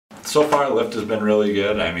So far, Lyft has been really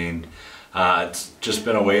good. I mean, it's just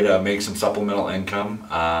been a way to make some supplemental income.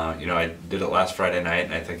 You know, I did it last Friday night,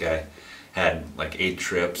 and I think I had like 8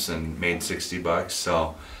 trips and made 60 bucks.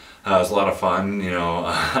 So it was a lot of fun. You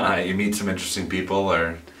know, you meet some interesting people,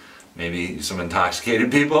 or maybe some intoxicated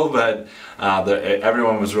people, but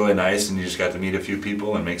everyone was really nice, and you just got to meet a few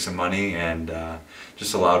people and make some money, and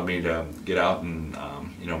just allowed me to get out and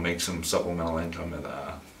you know, make some supplemental income with,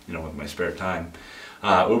 you know, with my spare time.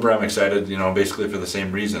 Uber, I'm excited, you know, basically for the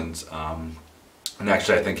same reasons. And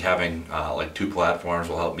actually, I think having like 2 platforms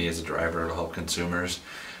will help me as a driver. It'll help consumers.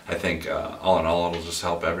 I think all in all, it'll just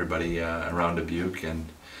help everybody around Dubuque and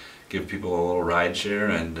give people a little ride share,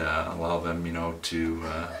 and allow them, you know, to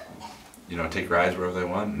you know, take rides wherever they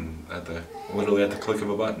want, and literally at the click of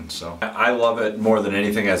a button. So I love it more than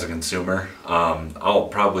anything as a consumer. I'll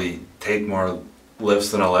probably take more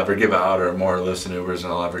Lyfts than I'll ever give out, or more Lyfts and Ubers than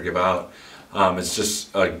I'll ever give out. It's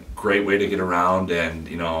just a great way to get around, and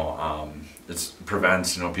you know, it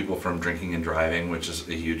prevents, you know, people from drinking and driving, which is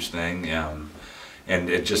a huge thing. And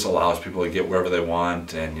it just allows people to get wherever they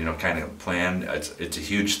want, and you know, kind of plan. It's a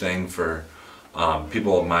huge thing for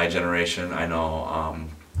people of my generation. I know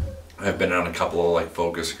I've been on a couple of like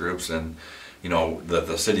focus groups, and you know,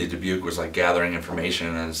 the city of Dubuque was like gathering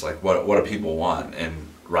information, and it's like, what do people want? And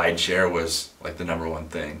ride share was like the #1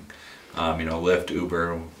 thing. You know, Lyft,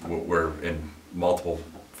 Uber were in multiple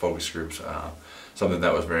focus groups. Something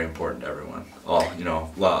that was very important to everyone. You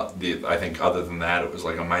know, I think other than that, it was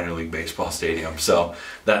like a minor league baseball stadium. So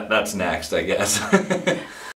that's next, I guess.